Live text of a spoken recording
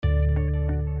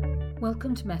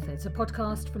Welcome to Methods, a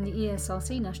podcast from the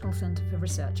ESRC National Centre for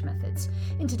Research Methods.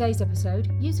 In today's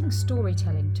episode, using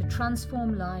storytelling to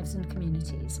transform lives and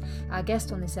communities. Our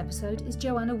guest on this episode is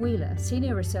Joanna Wheeler,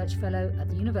 Senior Research Fellow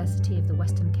at the University of the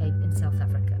Western Cape in South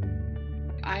Africa.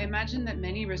 I imagine that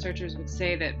many researchers would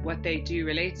say that what they do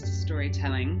relates to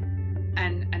storytelling.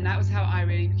 And that was how I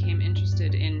really became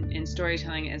interested in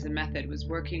storytelling as a method, was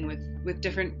working with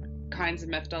different kinds of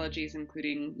methodologies,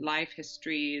 including life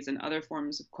histories and other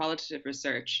forms of qualitative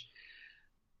research.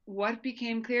 What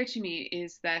became clear to me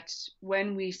is that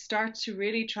when we start to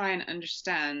really try and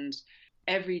understand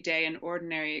everyday and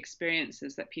ordinary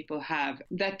experiences that people have,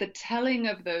 that the telling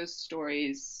of those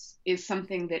stories is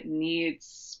something that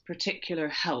needs particular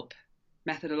help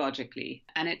methodologically.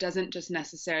 And it doesn't just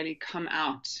necessarily come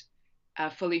out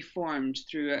fully formed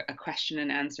through a question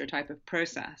and answer type of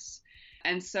process.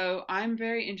 And so I'm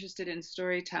very interested in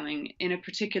storytelling in a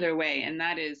particular way, and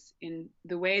that is in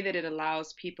the way that it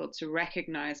allows people to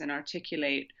recognize and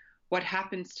articulate what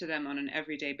happens to them on an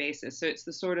everyday basis. So it's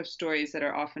the sort of stories that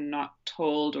are often not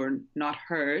told or not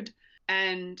heard,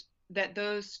 and that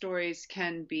those stories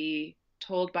can be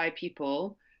told by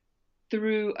people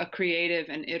through a creative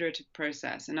and iterative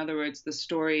process. In other words, the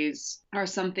stories are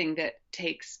something that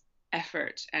takes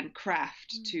effort and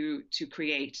craft to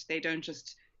create. They don't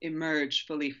just emerge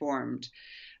fully formed,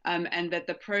 and that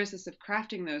the process of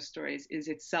crafting those stories is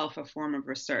itself a form of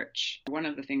research. One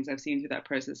of the things I've seen through that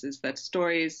process is that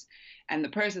stories and the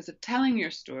process of telling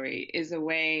your story is a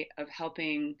way of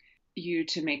helping you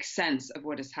to make sense of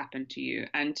what has happened to you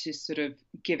and to sort of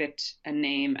give it a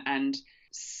name and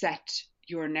set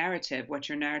your narrative, what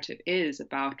your narrative is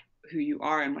about who you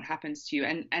are and what happens to you.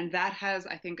 And that has,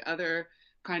 I think, other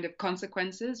kind of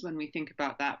consequences when we think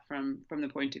about that from the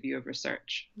point of view of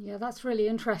research. Yeah, that's really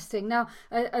interesting. Now,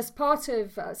 as part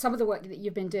of some of the work that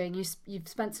you've been doing, you've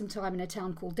spent some time in a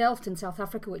town called Delft in South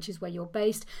Africa, which is where you're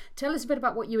based. Tell us a bit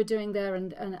about what you were doing there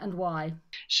and why.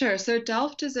 Sure. So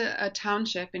Delft is a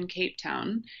township in Cape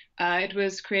Town. It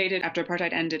was created after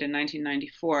apartheid ended in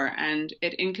 1994, and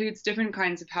it includes different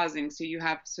kinds of housing. So you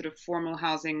have sort of formal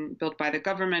housing built by the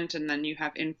government, and then you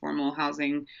have informal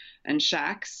housing and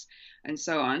shacks and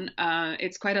so on.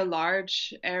 It's quite a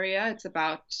large area. It's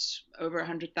about over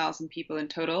 100,000 people in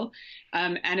total.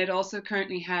 And it also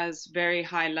currently has very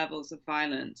high levels of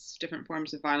violence, different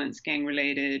forms of violence,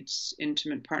 gang-related,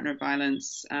 intimate partner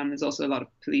violence. There's also a lot of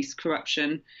police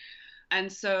corruption.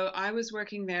 And so I was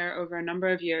working there over a number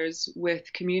of years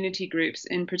with community groups,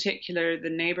 in particular the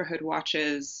neighborhood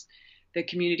watches, the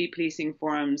community policing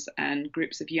forums, and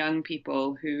groups of young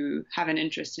people who have an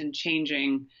interest in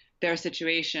changing their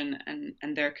situation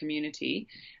and their community.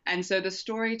 And so the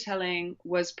storytelling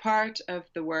was part of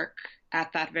the work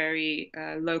at that very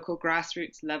local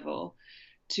grassroots level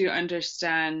to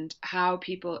understand how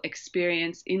people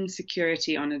experience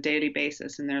insecurity on a daily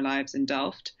basis in their lives in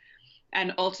Delft,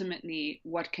 and ultimately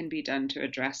what can be done to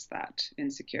address that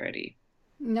insecurity.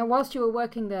 Now, whilst you were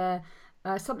working there,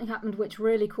 something happened which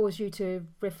really caused you to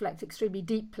reflect extremely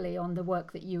deeply on the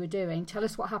work that you were doing. Tell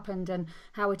us what happened and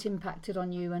how it impacted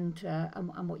on you and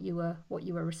what you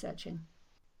were researching.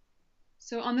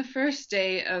 So on the first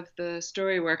day of the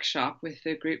story workshop with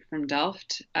the group from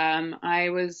Delft, I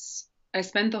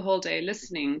spent the whole day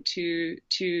listening to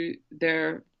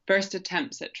their first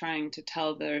attempts at trying to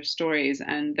tell their stories,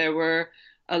 and there were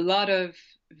a lot of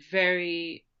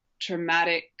very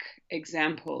traumatic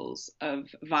examples of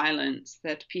violence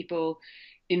that people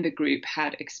in the group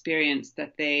had experienced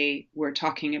that they were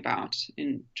talking about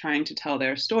in trying to tell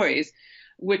their stories,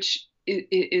 which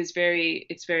is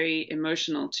very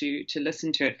emotional to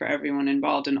listen to it for everyone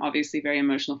involved, and obviously very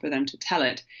emotional for them to tell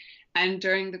it. And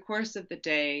during the course of the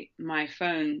day, my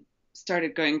phone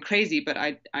started going crazy, but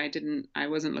I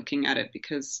wasn't looking at it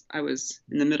because I was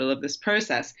in the middle of this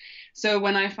process. So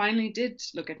when I finally did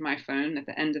look at my phone at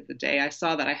the end of the day, I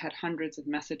saw that I had hundreds of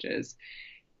messages.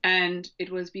 And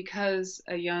it was because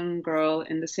a young girl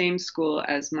in the same school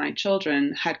as my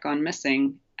children had gone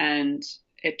missing. And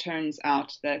it turns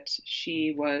out that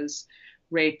she was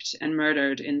raped and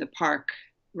murdered in the park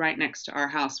right next to our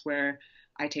house where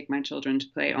I take my children to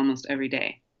play almost every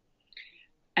day.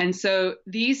 And so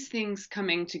these things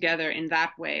coming together in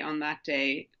that way on that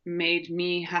day made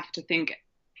me have to think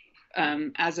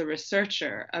as a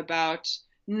researcher about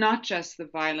not just the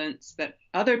violence that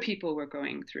other people were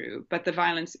going through, but the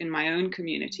violence in my own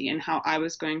community and how I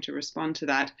was going to respond to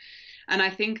that. And I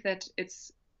think that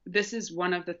this is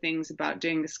one of the things about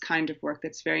doing this kind of work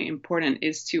that's very important,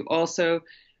 is to also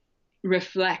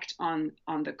reflect on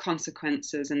the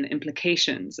consequences and the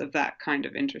implications of that kind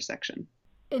of intersection.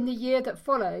 In the year that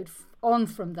followed on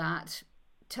from that,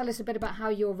 tell us a bit about how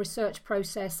your research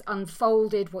process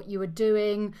unfolded, what you were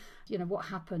doing, what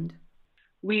happened?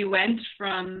 We went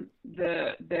from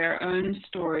their own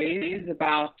stories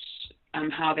about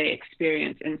how they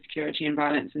experience insecurity and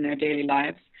violence in their daily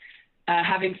lives.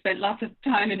 Having spent lots of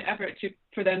time and effort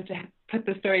for them to put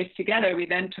the stories together, we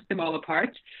then took them all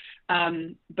apart,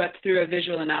 but through a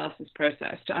visual analysis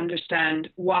process to understand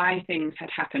why things had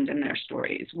happened in their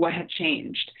stories, what had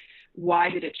changed, why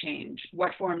did it change,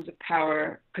 what forms of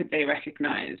power could they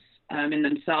recognize in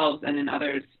themselves and in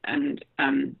others and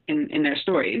in their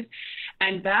stories.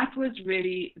 And that was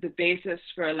really the basis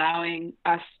for allowing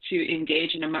us to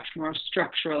engage in a much more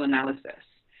structural analysis.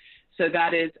 So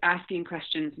that is asking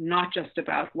questions not just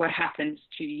about what happens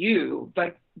to you,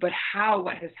 but how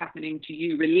what is happening to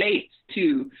you relates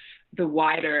to the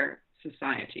wider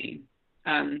society.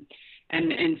 And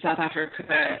in South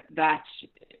Africa, that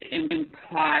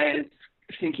implies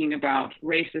thinking about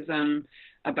racism,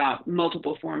 about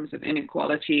multiple forms of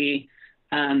inequality,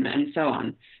 and so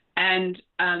on. And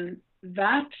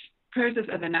that process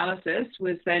of analysis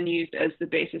was then used as the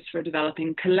basis for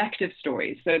developing collective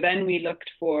stories. So then we looked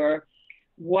for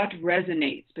what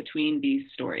resonates between these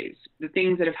stories, the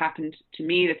things that have happened to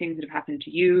me, the things that have happened to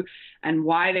you, and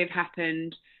why they've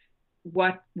happened.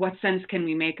 What sense can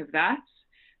we make of that?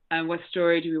 What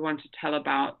story do we want to tell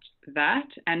about that?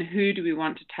 And who do we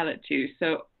want to tell it to?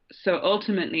 So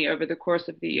ultimately, over the course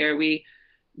of the year, we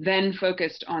then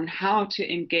focused on how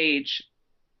to engage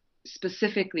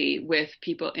specifically with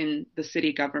people in the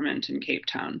city government in Cape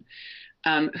Town,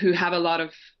 who have a lot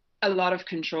of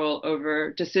control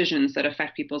over decisions that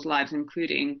affect people's lives,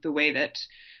 including the way that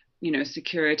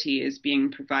security is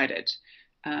being provided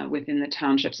within the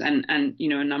townships and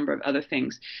a number of other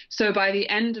things. So by the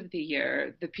end of the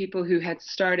year, the people who had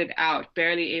started out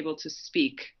barely able to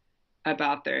speak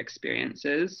about their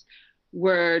experiences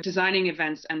were designing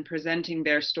events and presenting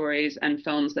their stories and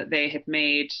films that they had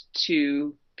made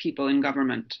to people in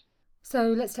government. So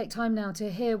let's take time now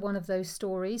to hear one of those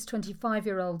stories.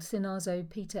 25-year-old Sinazo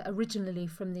Peter, originally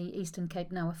from the Eastern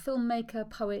Cape, now a filmmaker,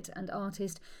 poet and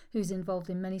artist who's involved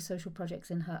in many social projects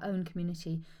in her own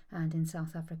community and in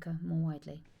South Africa more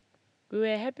widely. We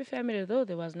were a happy family, though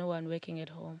there was no one working at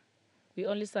home. We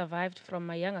only survived from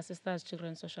my younger sister's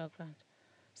children's social grant.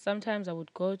 Sometimes I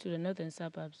would go to the northern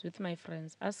suburbs with my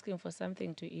friends, asking for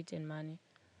something to eat and money.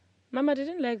 Mama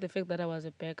didn't like the fact that I was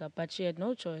a beggar, but she had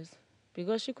no choice,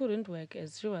 because she couldn't work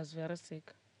as she was very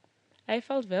sick. I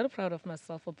felt very proud of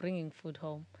myself for bringing food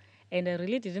home, and I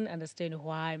really didn't understand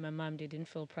why my mom didn't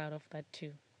feel proud of that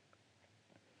too.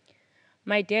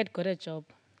 My dad got a job.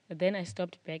 Then I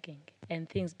stopped begging, and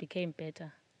things became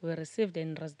better. We received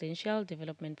a residential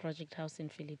development project house in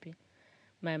Philippi.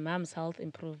 My mom's health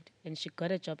improved, and she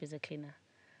got a job as a cleaner.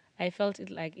 I felt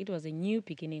like it was a new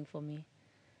beginning for me.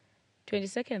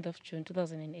 22nd of June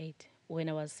 2008, when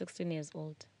I was 16 years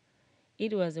old.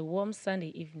 It was a warm Sunday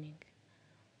evening.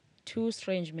 Two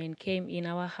strange men came in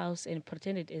our house and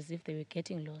pretended as if they were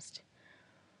getting lost.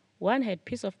 One had a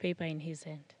piece of paper in his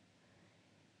hand.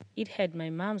 It had my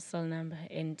mom's cell number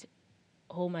and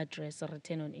home address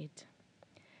written on it.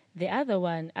 The other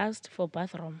one asked for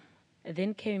bathroom,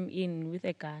 then came in with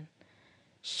a gun,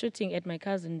 shooting at my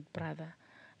cousin brother.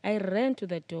 I ran to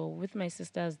the door with my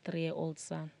sister's 3-year-old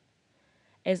son.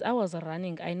 As I was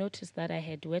running, I noticed that I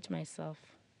had wet myself.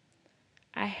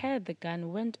 I heard the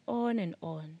gun went on and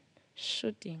on,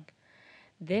 shooting.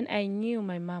 Then I knew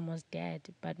my mom was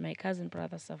dead, but my cousin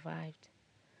brother survived.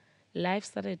 Life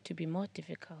started to be more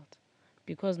difficult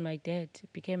because my dad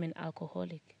became an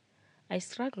alcoholic. I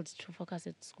struggled to focus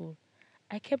at school.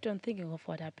 I kept on thinking of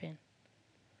what happened.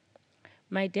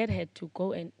 My dad had to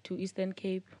go to Eastern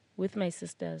Cape with my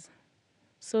sisters,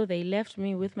 so they left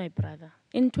me with my brother.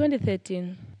 In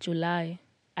 2013, July,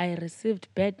 I received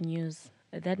bad news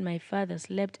that my father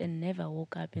slept and never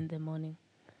woke up in the morning.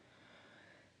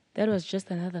 That was just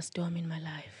another storm in my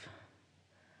life.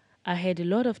 I had a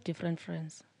lot of different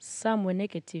friends. Some were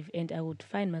negative, and I would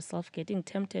find myself getting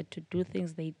tempted to do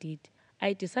things they did.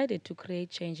 I decided to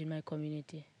create change in my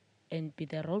community and be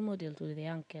the role model to the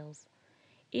young girls.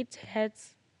 It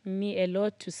hurts me a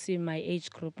lot to see my age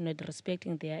group not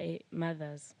respecting their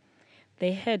mothers.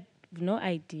 They had no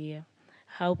idea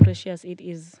how precious it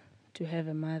is to have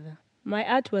a mother. My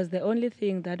art was the only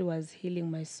thing that was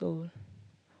healing my soul,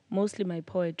 mostly my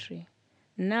poetry.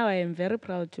 Now I am very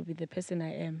proud to be the person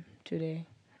I am today.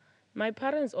 My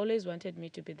parents always wanted me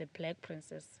to be the Black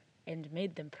princess and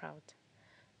made them proud.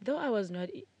 Though it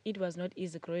was not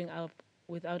easy growing up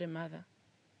without a mother.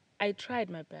 I tried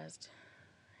my best,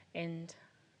 and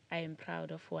I am proud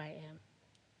of who I am.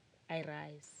 I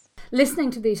rise.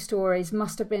 Listening to these stories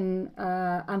must have been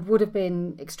and would have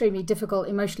been extremely difficult,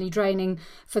 emotionally draining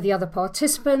for the other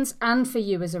participants and for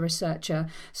you as a researcher.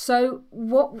 So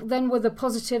what then were the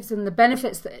positives and the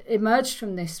benefits that emerged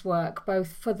from this work,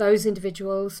 both for those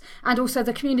individuals and also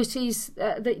the communities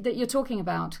that you're talking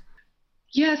about?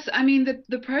 Yes, I mean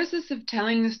the process of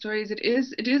telling the stories, it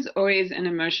is always an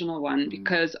emotional one,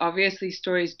 because obviously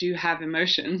stories do have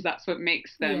emotions. That's what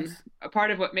makes them a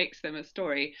part of what makes them a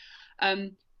story.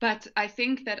 But I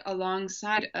think that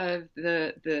alongside of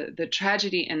the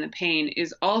tragedy and the pain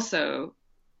is also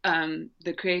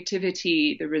the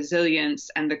creativity, the resilience,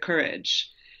 and the courage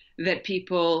that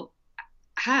people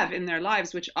have in their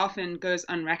lives, which often goes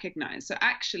unrecognized. So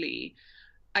actually,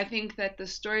 I think that the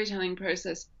storytelling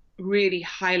process really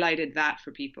highlighted that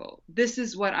for people. This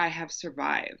is what I have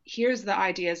survived. Here's the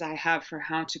ideas I have for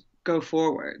how to go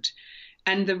forward.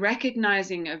 And the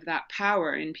recognizing of that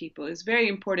power in people is very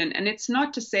important. And it's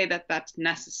not to say that that's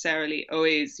necessarily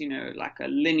always, like a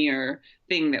linear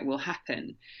thing that will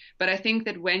happen. But I think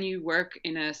that when you work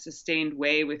in a sustained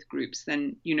way with groups,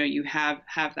 then, you have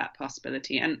that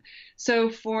possibility. And so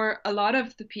for a lot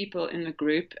of the people in the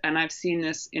group, and I've seen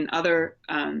this in other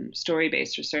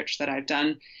story-based research that I've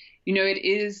done,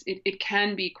 it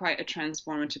can be quite a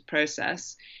transformative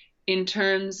process in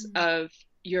terms of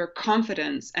your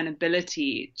confidence and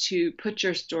ability to put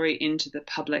your story into the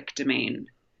public domain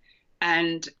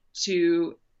and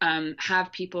to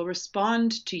have people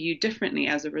respond to you differently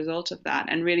as a result of that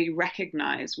and really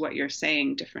recognize what you're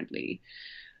saying differently.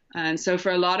 And so for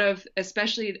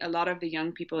especially a lot of the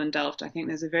young people in Delft, I think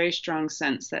there's a very strong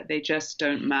sense that they just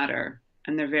don't matter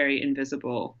and they're very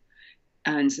invisible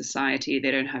in society.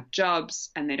 They don't have jobs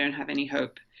and they don't have any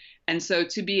hope. And so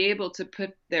to be able to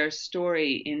put their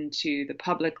story into the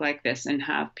public like this and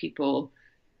have people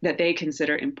that they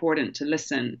consider important to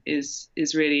listen is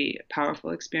really a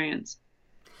powerful experience.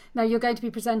 Now, you're going to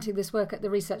be presenting this work at the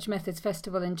Research Methods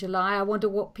Festival in July. I wonder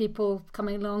what people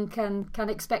coming along can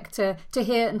expect to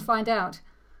hear and find out.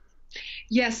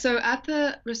 Yes, so at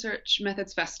the Research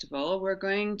Methods Festival, we're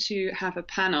going to have a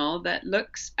panel that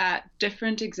looks at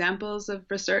different examples of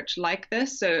research like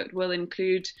this. So it will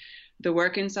include the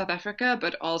work in South Africa,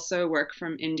 but also work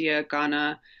from India,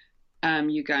 Ghana,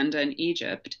 Uganda, and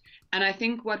Egypt. And I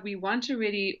think one of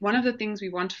the things we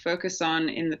want to focus on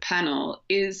in the panel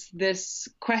is this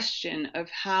question of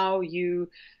how you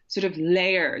sort of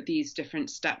layer these different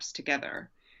steps together,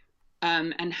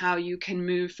 and how you can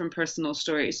move from personal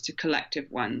stories to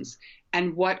collective ones,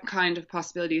 and what kind of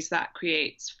possibilities that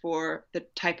creates for the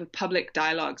type of public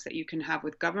dialogues that you can have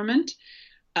with government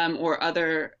or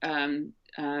other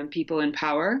people in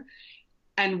power,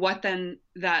 and what then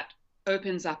that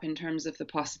opens up in terms of the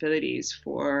possibilities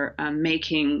for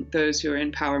making those who are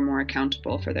in power more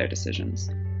accountable for their decisions.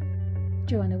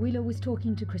 Joanna Wheeler was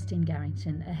talking to Christine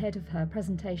Garrington ahead of her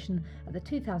presentation at the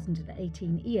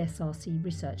 2018 ESRC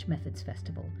Research Methods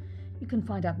Festival. You can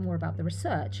find out more about the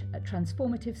research at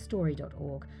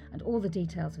transformativestory.org, and all the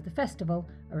details of the festival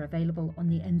are available on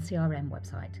the NCRM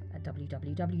website at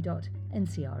www.ncrm.ac.uk.